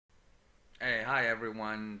Hey, hi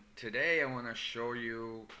everyone. Today I want to show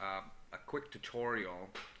you a quick tutorial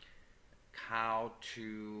how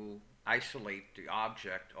to isolate the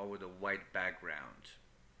object over the white background.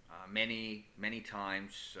 Many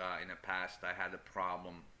times in the past I had a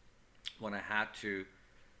problem when I had to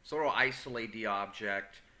sort of isolate the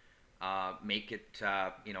object, make it,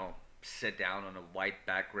 sit down on a white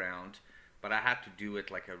background, but I had to do it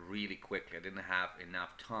like a really quickly. I didn't have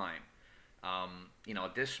enough time.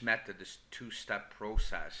 This method, this two-step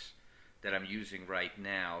process that I'm using right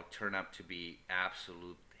now, turned out to be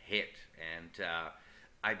absolute hit, and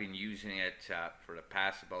I've been using it for the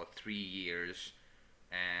past about 3 years,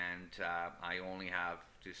 and I only have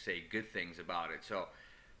to say good things about it. So,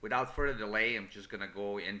 without further delay, I'm just gonna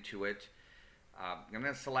go into it. I'm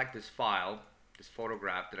gonna select this file, this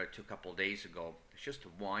photograph that I took a couple days ago. It's just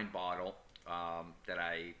a wine bottle that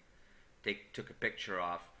I took a picture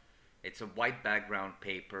of. It's a white background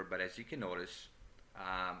paper, but as you can notice,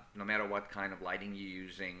 no matter what kind of lighting you're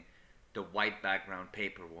using, the white background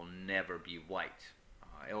paper will never be white.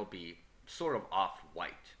 It'll be sort of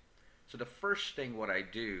off-white. So the first thing what I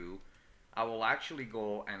do, I will actually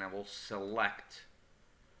go and I will select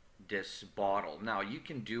this bottle. Now you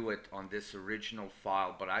can do it on this original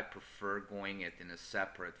file, but I prefer going it in a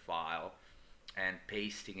separate file and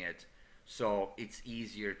pasting it so it's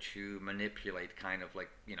easier to manipulate, kind of like,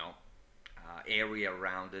 area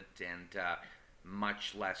around it, and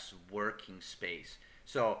much less working space.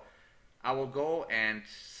 So I will go and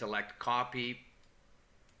select copy,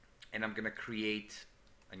 and I'm going to create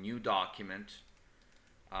a new document.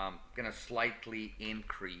 I'm going to slightly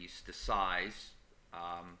increase the size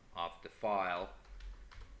of the file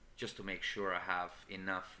just to make sure I have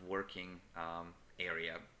enough working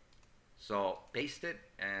area. So paste it,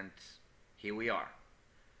 and here we are.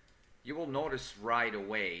 You will notice right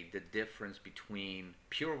away the difference between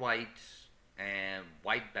pure white and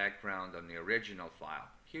white background on the original file.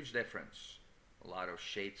 Huge difference. A lot of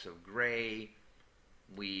shades of gray.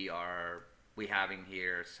 We having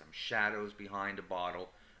here some shadows behind the bottle.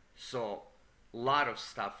 So a lot of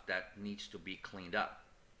stuff that needs to be cleaned up.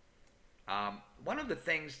 One of the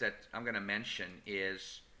things that I'm going to mention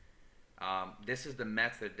is this is the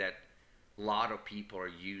method that a lot of people are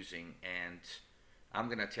using, and I'm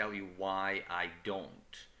gonna tell you why I don't.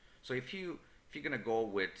 So if you're gonna go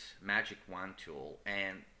with Magic Wand tool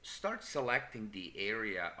and start selecting the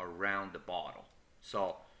area around the bottle.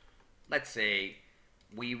 So let's say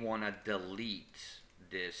we wanna delete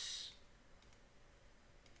this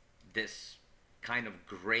this kind of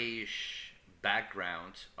grayish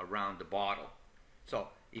background around the bottle. So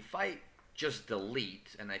if I just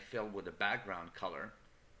delete and I fill with the background color,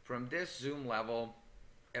 from this zoom level,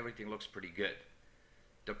 everything looks pretty good.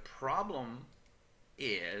 The problem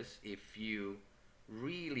is if you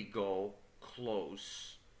really go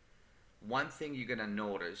close, one thing you're going to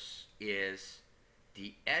notice is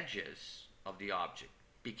the edges of the object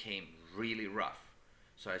became really rough.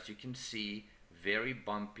 So as you can see, very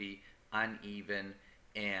bumpy, uneven,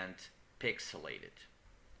 and pixelated.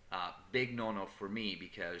 Big no-no for me,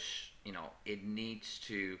 because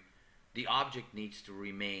the object needs to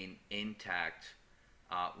remain intact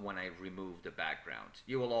when I remove the background.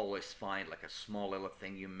 You will always find like a small little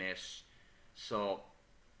thing you miss. So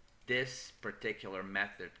this particular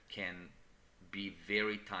method can be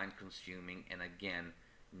very time consuming, and again,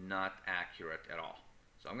 not accurate at all.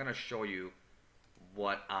 So I'm going to show you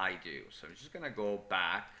what I do. So I'm just going to go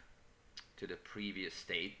back to the previous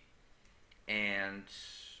state and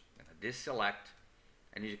I'm going to deselect,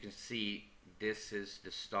 and as you can see, this is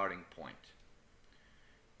the starting point.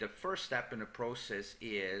 The first step in the process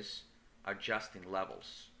is adjusting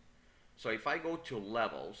levels. So if I go to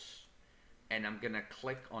levels and I'm gonna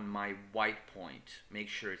click on my white point, make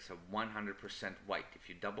sure it's a 100% white. If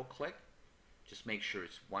you double click, just make sure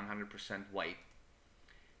it's 100% white.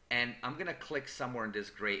 And I'm gonna click somewhere in this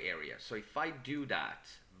gray area. So if I do that,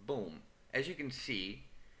 boom, as you can see,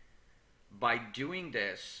 by doing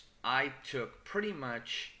this, I took pretty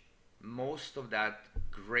much most of that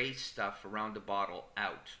gray stuff around the bottle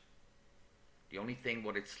out. The only thing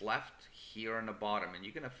what it's left here on the bottom, and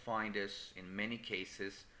you're going to find this in many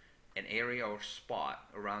cases, an area or spot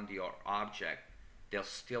around your object that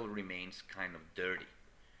still remains kind of dirty.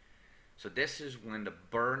 So this is when the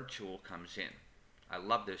burn tool comes in. I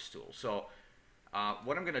love this tool. So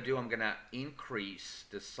what I'm going to do, I'm going to increase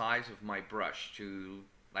the size of my brush to,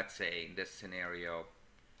 let's say in this scenario,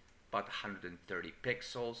 about 130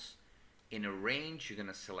 pixels. In a range, you're going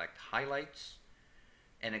to select highlights,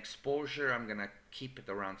 and exposure, I'm going to keep it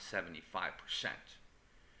around 75%.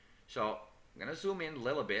 So I'm going to zoom in a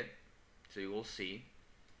little bit so you will see.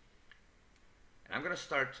 And I'm going to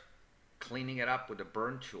start cleaning it up with the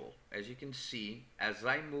burn tool. As you can see, as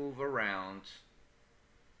I move around,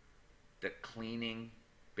 the cleaning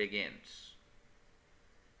begins.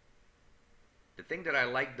 The thing that I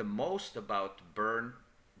like the most about burn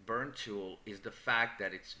tool is the fact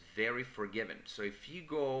that it's very forgiving. So if you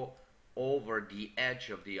go over the edge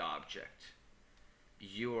of the object,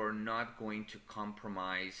 you are not going to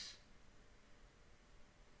compromise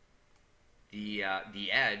the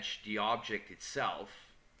edge, the object itself.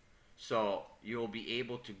 So you'll be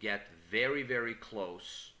able to get very, very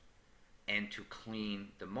close and to clean,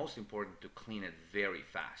 the most important, to clean it very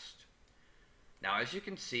fast. Now, as you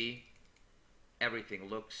can see, everything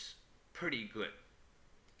looks pretty good.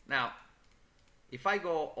 Now, if I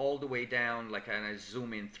go all the way down, like, and I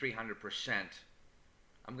zoom in 300%,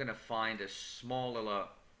 I'm gonna find a small little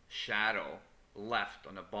shadow left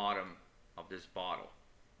on the bottom of this bottle.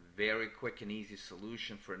 Very quick and easy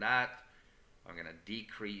solution for that. I'm gonna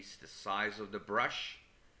decrease the size of the brush,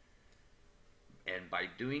 and by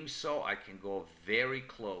doing so I can go very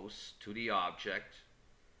close to the object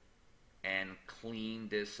and clean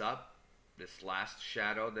this up, this last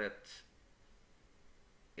shadow that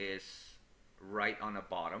is right on the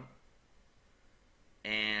bottom.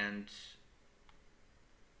 And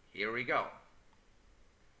here we go.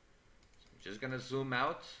 So I'm just gonna zoom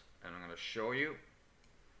out and I'm gonna show you.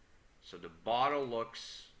 So the bottle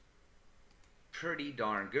looks pretty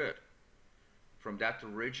darn good. From that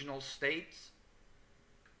original state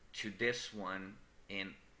to this one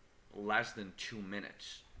in less than 2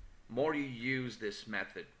 minutes. More you use this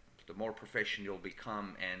method, the more professional you'll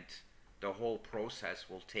become, and the whole process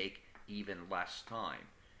will take even less time.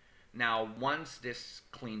 Now, once this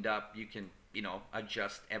cleaned up, you can,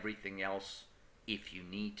 adjust everything else if you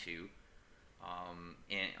need to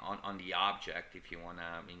on the object, if you want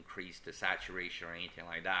to increase the saturation or anything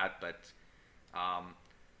like that. But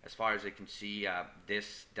as far as I can see,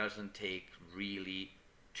 this doesn't take really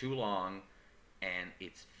too long, and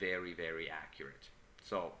it's very, very accurate.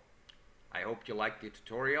 So I hope you liked the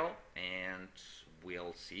tutorial, and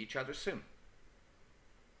we'll see each other soon.